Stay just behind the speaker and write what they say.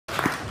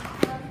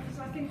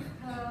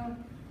the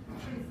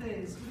truth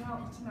is,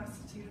 without the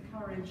tenacity, the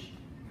courage,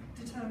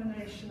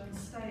 determination and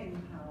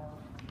staying power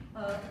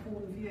of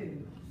all of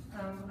you, I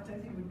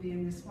don't think we'd be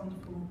in this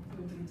wonderful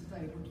building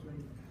today, would we?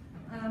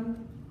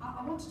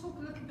 I want to talk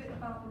a little bit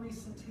about the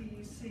recent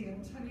TUC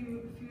and tell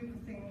you a few of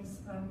the things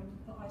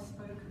that I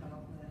spoke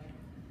about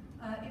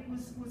there. It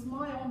was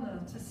my honour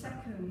to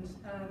second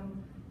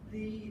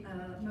the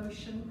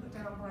motion put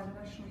down by the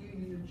National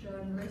Union of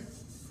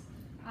Journalists,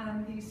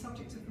 and the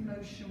subject of the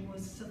motion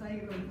was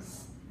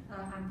surveillance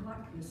and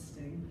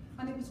blacklisting,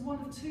 and it was one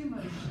of two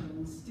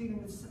motions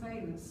dealing with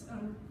surveillance,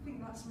 and I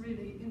think that's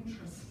really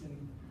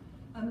interesting.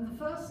 The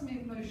first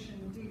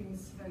motion dealing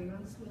with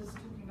surveillance was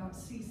talking about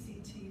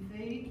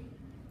CCTV,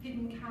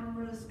 hidden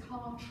cameras,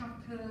 car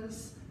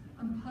trackers,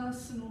 and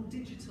personal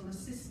digital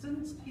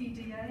assistants,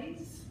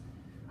 PDAs.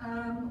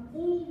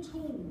 All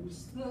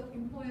tools that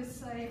employers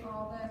say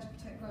are there to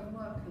protect lone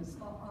workers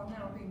are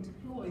now being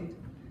deployed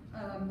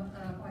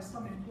by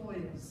some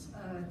employers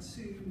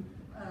to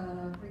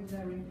bring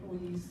their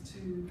employees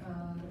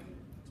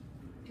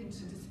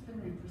into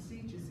disciplinary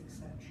procedures,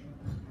 etc.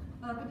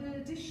 But in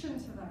addition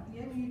to that, the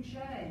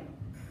NUJ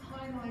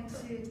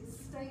highlighted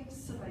state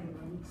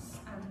surveillance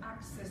and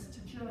access to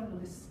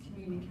journalists'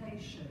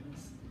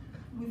 communications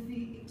with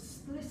the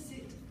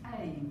explicit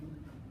aim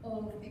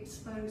of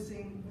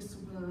exposing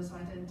whistleblowers'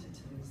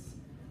 identities.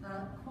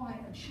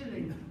 Quite a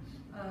chilling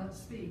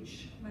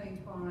speech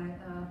made by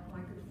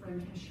my good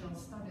friend Michelle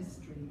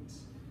Stanistreet.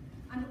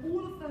 And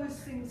all of those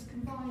things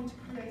combine to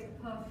create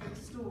a perfect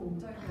storm,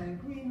 don't they? A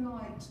green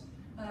light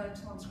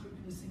to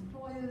unscrupulous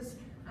employers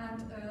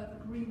and a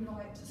green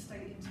light to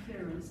state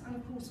interference. And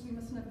of course, we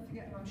must never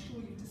forget, and I'm sure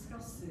you've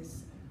discussed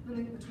this, the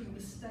link between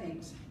the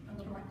state and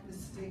the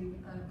blacklisting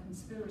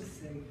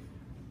conspiracy.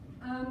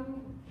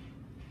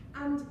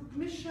 And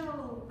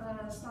Michelle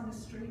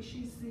Stanistreet,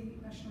 she's the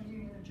National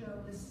Union of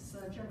Journalists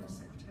General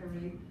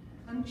Secretary,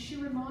 and she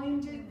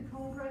reminded the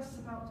Congress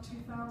about the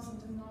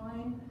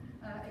 2009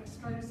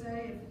 expose of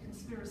the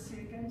conspiracy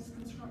against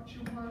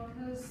construction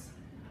workers.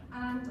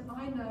 And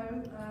I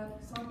know,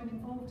 because I've been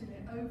involved in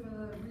it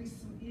over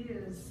recent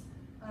years,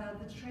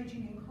 the Trade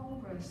Union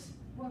Congress,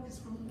 workers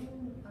from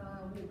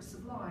all walks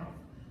of life,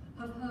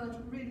 have heard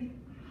really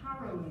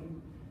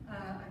harrowing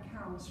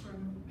accounts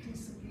from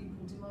decent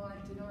people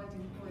denied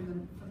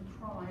employment for the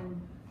crime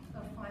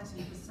of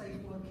fighting for safe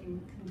working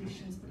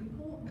conditions, but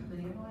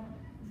importantly, and I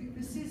think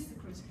this is the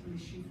critical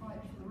issue,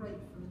 fighting for the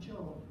rate for the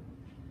job.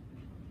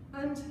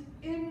 And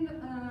in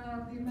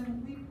the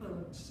amendment we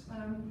put,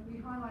 we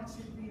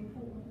highlighted the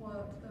important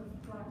work of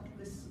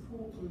Blacklist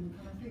Support Group,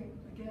 and I think,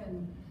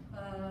 again,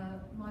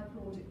 my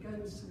plaudit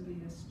goes to the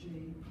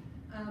BSG,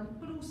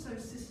 but also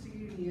sister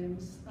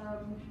unions,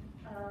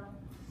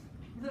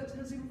 that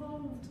has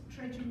involved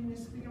trade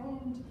unionists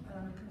beyond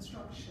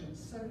construction,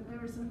 so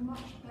there is a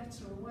much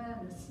better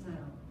awareness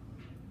now,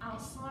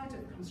 outside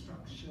of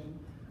construction,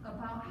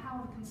 about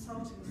how the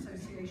Consulting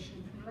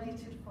Association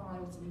collated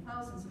files on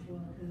thousands of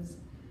workers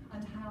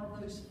and how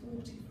those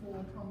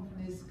 44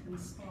 companies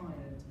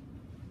conspired.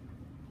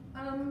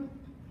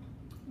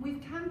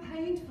 We've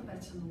campaigned for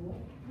better law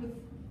with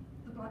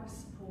the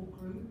Blacklist Support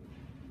Group,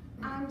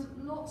 and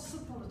lots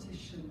of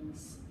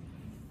politicians,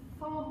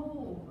 far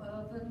more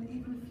than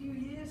even a few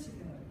years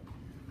ago,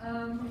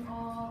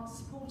 are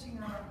supporting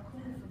our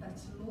call for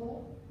better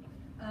law,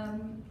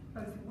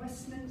 both in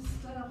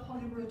Westminster,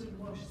 Holyrood and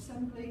Welsh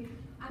Assembly,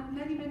 and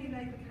many, many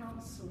Labour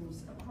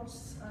councils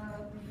across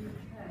the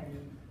UK.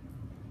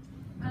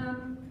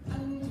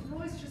 And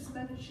Roy's just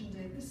mentioned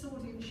it, this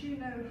audience, you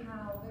know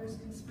how those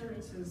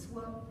conspirators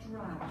were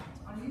dragged,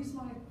 I use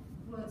my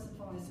words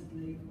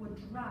advisedly, were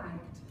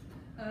dragged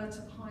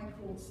to the high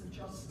courts of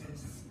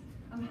justice,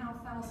 and how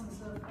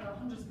thousands of,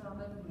 hundreds of our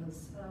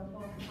members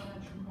won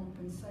financial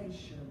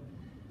compensation.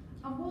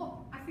 And what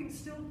I think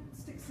still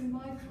sticks in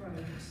my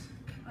throat,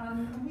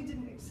 and we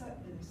didn't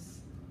accept this,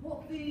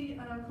 what the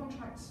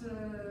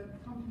contractor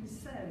company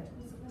said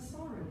was that they're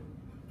sorry.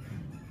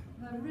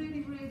 They're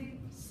really, really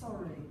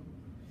sorry.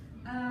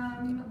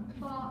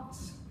 But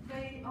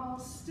they are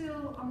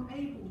still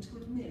unable to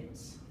admit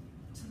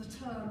to the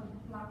term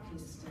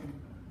blacklisting.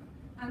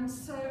 And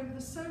so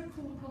the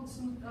so-called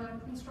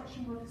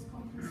construction workers'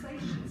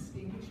 compensation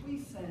scheme, which we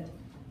said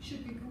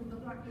should be called the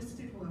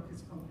Blacklisted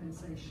Workers'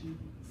 Compensation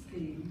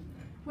Scheme,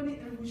 when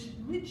it was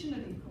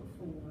originally put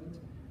forward,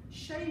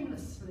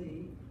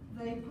 shamelessly,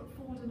 they put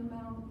forward an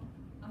amount,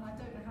 and I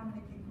don't know how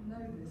many people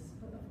know this,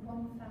 but of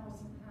 £1,000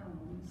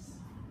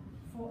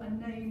 for a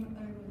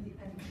name-only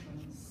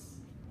entrance.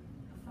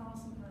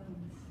 £1,000.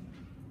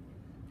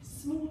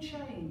 Small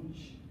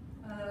change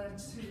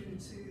to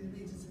the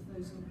leaders of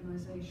those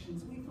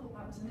organisations. We thought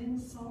that was an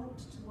insult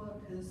to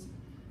workers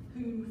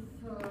who,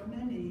 for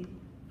many,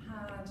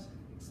 had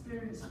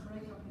experienced a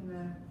breakup in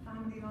their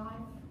family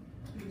life,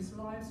 whose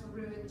lives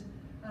were ruined.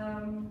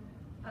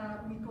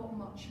 We got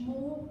much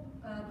more,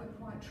 but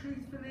quite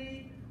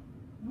truthfully,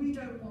 we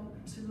don't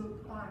want to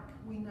look back,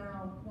 we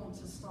now want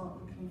to start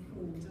looking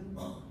forward. And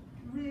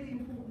really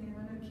importantly, and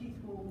I know Keith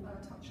will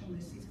touch on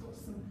this, he's got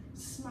some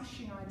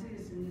smashing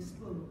ideas in this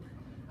book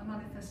a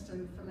manifesto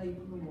for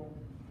labour law.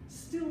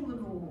 Still, the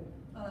law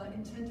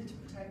intended to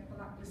protect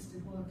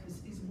blacklisted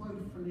workers is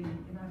woefully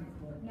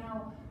inadequate.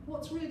 Now,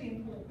 what's really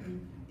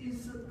important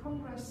is that the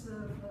Congress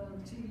of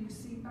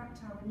TUC backed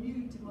our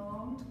renewed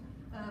demand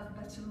for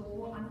better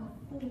law and a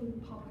full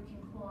public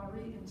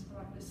inquiry into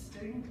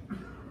blacklisting,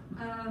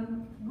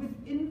 with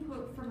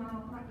input from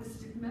our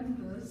blacklisted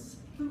members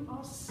who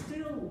are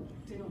still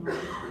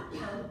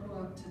denied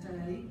work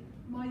today.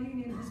 My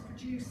union has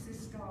produced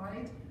this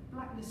guide,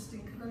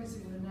 Blacklisting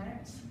Closing the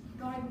Net,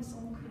 guidance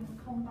on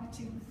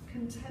combating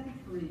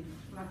contemporary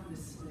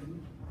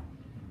blacklisting.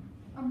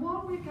 And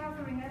while we're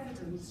gathering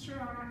evidence through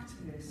our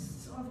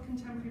activists of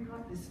contemporary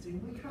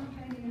blacklisting, we're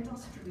campaigning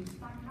industrially to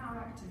back our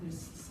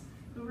activists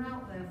who are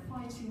out there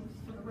fighting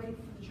for the rate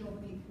for the job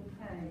and equal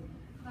pay.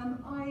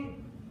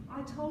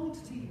 I told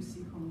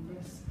TUC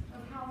Congress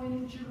of how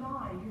in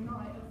July,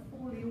 Unite, a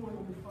Fawley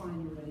oil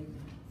refinery,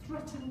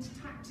 threatened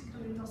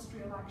tactical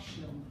industrial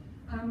action.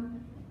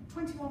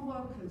 21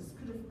 workers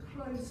could have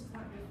closed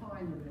that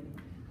refinery,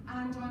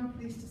 and I'm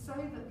pleased to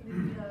say that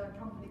the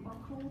company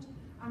buckled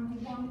and we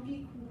won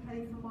equal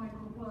pay for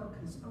migrant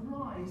workers, a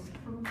rise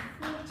from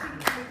 48%.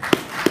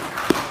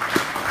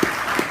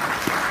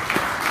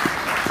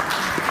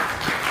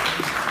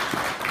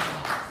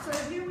 So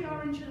here we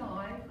are in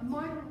July, a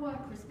migrant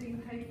worker is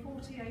being paid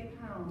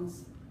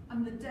 £48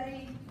 and the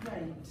day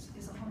rate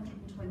is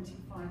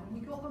 125, and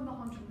we got them the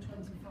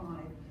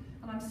 125.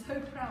 And I'm so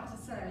proud to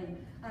say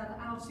that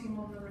our team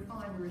on the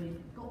refinery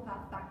got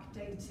that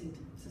backdated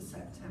to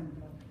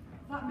September.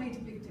 That made a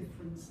big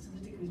difference to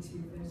the dignity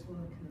of those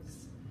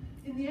workers.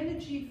 In the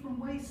energy from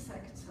waste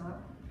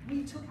sector,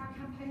 we took our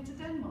campaign to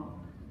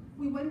Denmark.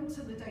 We went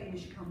to the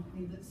Danish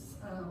company that's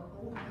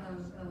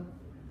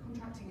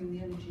contracting in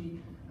the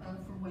energy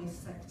from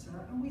waste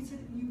sector, and we said,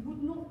 you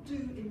would not do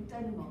in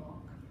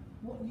Denmark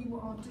what you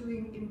are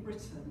doing in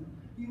Britain.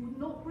 You would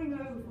not bring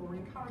over or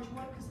encourage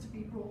workers to be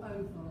brought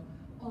over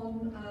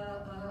on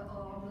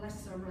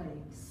lesser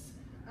rates.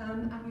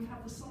 And we've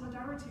had the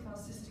solidarity of our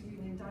sister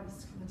union,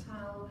 Dansk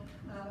Metal.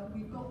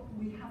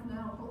 We have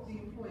now got the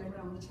employer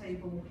around the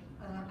table,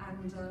 and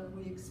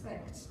we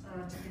expect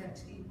to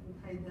get equal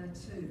pay there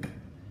too.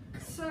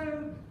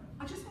 So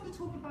I just want to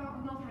talk about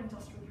another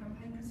industrial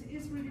campaign because it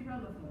is really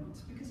relevant,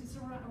 because it's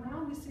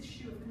around this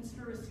issue of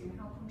conspiracy and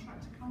how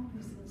contractor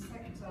companies in the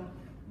sector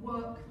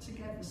work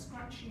together,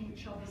 scratching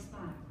each other's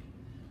back.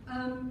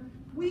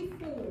 We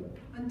fought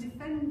and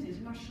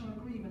defended national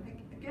agreement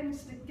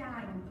against a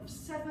gang of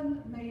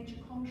 7 major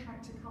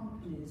contractor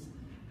companies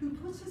who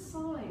put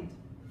aside,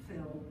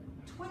 Phil,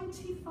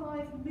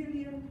 £25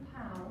 million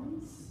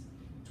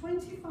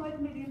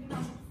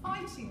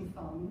fighting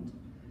fund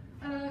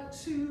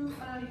to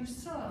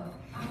usurp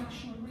our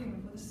national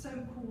agreement with a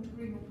so-called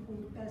agreement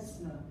called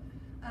Besna.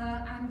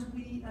 And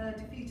we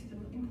defeated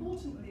them.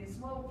 Importantly as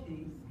well,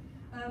 Keith,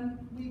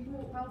 we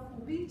brought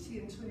Balfour Beatty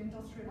into an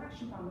industrial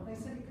action plan. They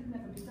said it could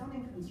never be done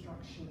in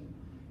construction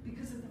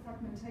because of the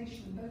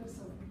fragmentation, both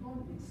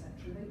self-employment, etc.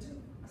 They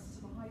took us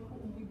to the High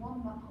Court, and we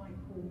won that High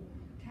Court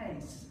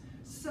case.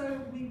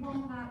 So we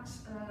won that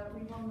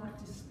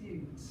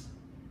dispute.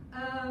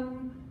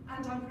 And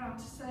I'm proud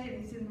to say,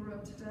 and he's in the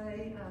room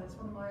today, it's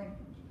one of my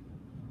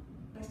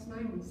best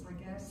moments, I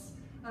guess.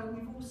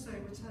 We've also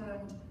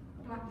returned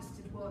a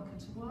blacklisted worker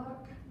to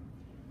work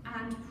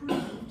and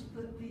proved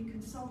that the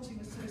Consulting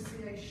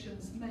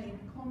Association's main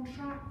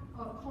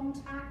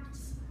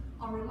contacts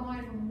are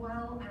alive and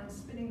well and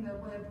spinning their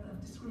web of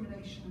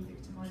discrimination and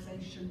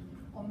victimisation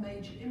on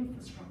major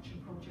infrastructure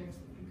projects.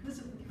 But because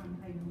of the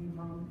campaign we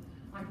run,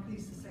 I'm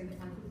pleased to say that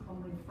my good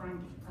comrade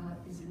Frank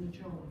is in the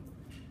job.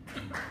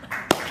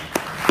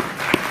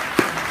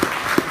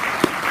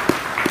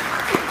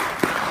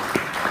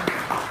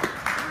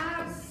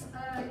 As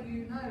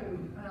you know,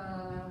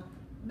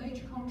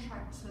 major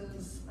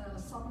contractors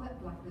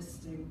sublet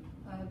blacklisting.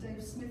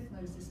 Dave Smith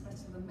knows this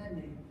better than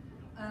many.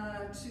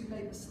 To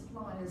labour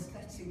suppliers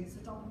vetting, it's a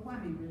double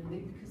whammy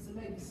really, because the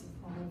labour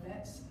supplier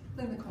vets,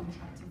 then the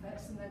contractor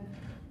vets, and then,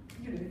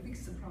 you know, big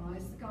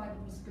surprise, the guy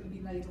that was going to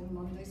be laid on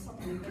Monday,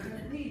 suddenly they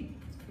don't need,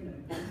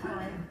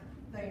 5,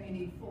 they only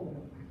need 4.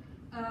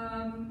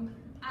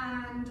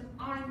 And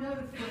I know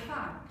for a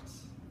fact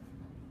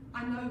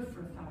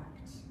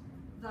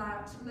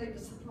that labour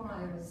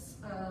suppliers,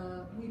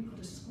 we put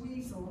a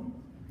squeeze on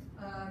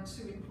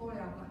to employ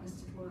our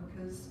blacklisted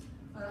workers,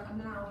 are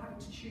now having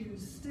to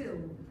choose still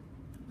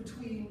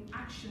between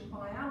action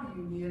by our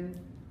union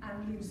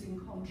and losing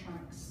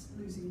contracts,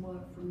 losing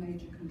work from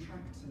major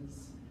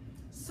contractors.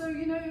 So,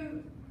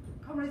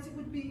 comrades, it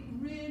would be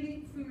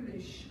really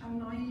foolish and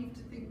naive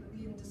to think that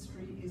the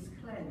industry is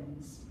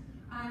cleansed.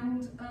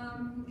 And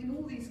in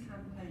all these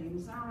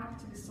campaigns, our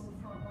activists on the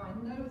front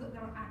line know that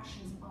their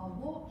actions are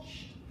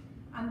watched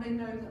and they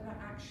know that their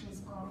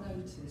actions are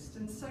noticed.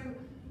 And so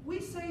we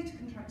say to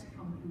contractor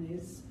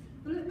companies,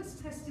 the litmus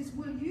test is,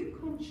 will you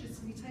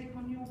consciously take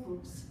on your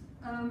books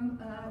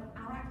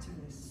our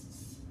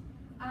activists?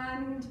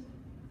 And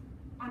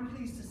I'm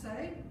pleased to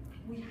say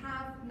we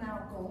have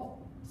now got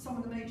some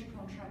of the major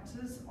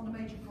contractors on a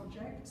major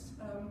project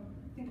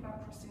think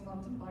about crossing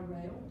London by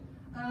rail,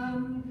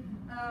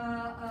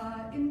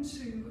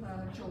 into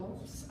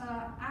jobs,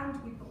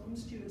 and we've got them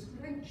stewards'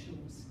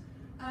 credentials.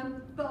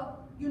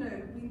 But, you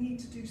know, we need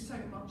to do so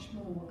much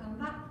more, and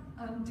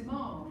that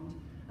demand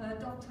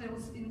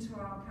dovetails into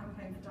our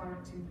campaign for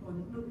direct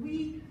employment. Look,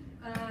 we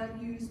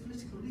use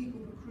political, legal,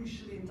 but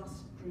crucially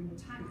industrial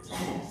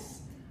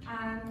tactics,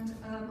 and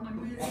I'm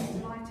really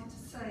delighted to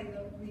say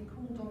that we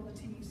called on the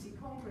TUC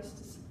Congress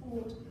to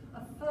support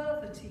a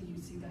further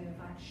TUC Day of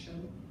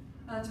Action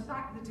to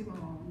back the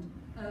demand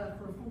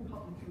for a full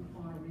public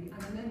inquiry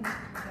and an end to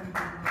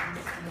contemporary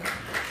blacklisting.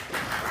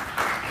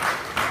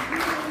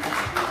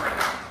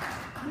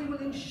 We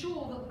will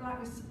ensure that the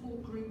Blacklist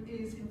Support Group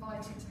is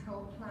invited to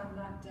help plan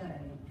that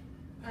day.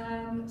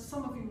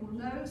 Some of you will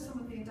know some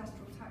of the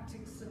industrial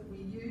tactics that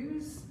we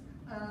use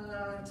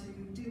to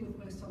deal with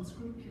most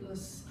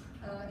unscrupulous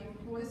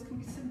employers can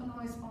be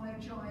symbolised by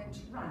giant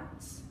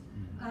rats.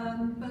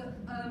 But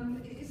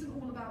it isn't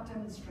all about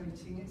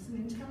demonstrating. It's an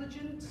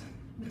intelligent,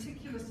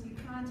 meticulously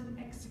planned and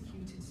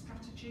executed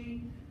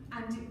strategy,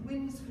 and it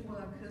wins for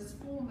workers,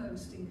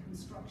 foremost in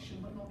construction,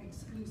 but not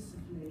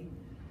exclusively.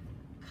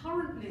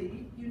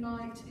 Currently,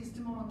 Unite is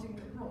demanding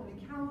that Bromley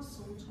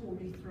Council,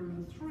 Tory through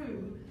and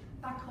through,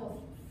 back off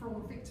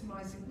from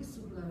victimising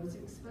whistleblowers,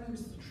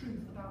 expose the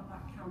truth about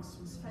that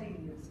council's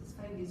failures, its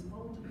failures of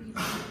older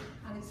people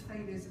and its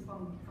failures of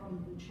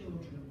vulnerable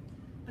children.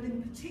 But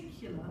in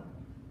particular,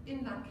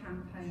 in that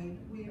campaign,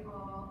 we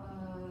are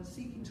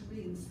seeking to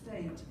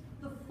reinstate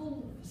the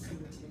full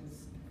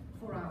facilities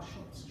for our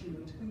shop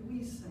steward, who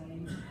we say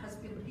has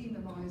been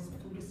penalised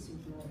for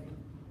whistleblowing.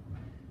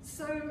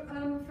 So,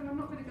 and I'm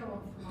not going to go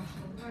on for much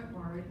longer, don't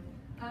worry.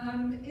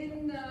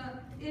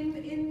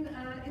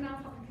 In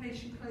our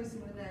publication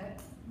Closing the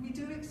Net, we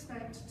do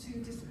expect to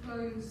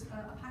disclose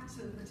a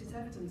pattern that is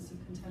evidence of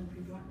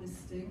contemporary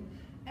blacklisting,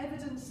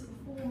 evidence that the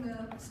former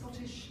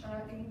Scottish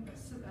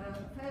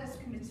Affairs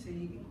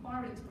Committee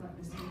inquiry into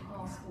blacklisting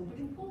asked for, but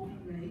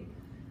importantly,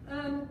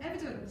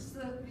 evidence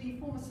that the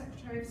former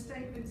Secretary of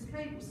State Vince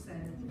Cable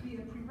said would be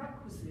a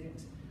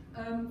prerequisite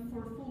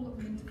for a full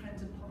and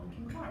independent public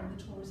inquiry.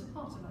 The Tories are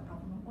part of that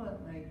government,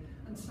 weren't they?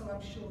 And so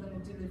I'm sure they'll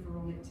deliver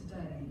on it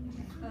today.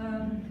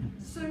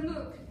 So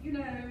look, you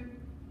know,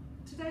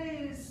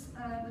 today is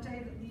the day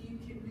that the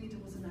UKIP leader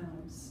was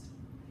announced.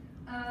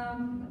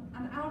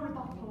 And our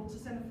rebuttal to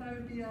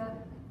xenophobia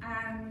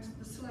and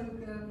the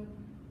slogan,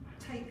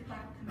 "Take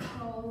back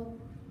control,"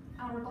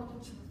 our rebuttal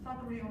to the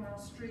thuggery on our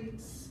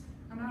streets,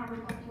 and our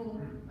rebuttal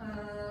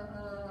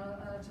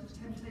to the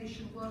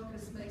temptation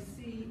workers may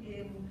see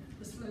in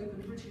the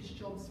slogan, "British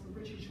jobs for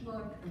British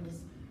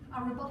workers,"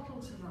 our rebuttal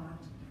to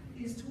that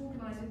is to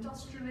organise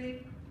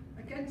industrially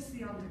against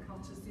the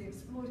undercutters, the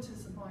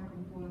exploiters of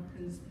migrant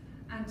workers,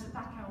 and to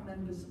back our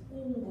members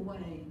all the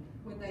way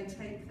when they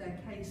take their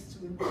case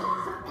to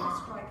employers for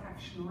strike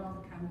action or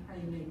other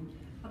campaigning.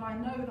 But I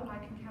know that I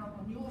can count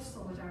on your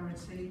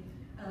solidarity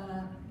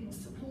in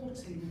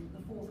supporting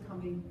the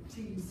forthcoming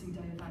TUC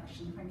Day of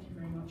Action. Thank you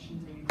very much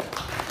indeed.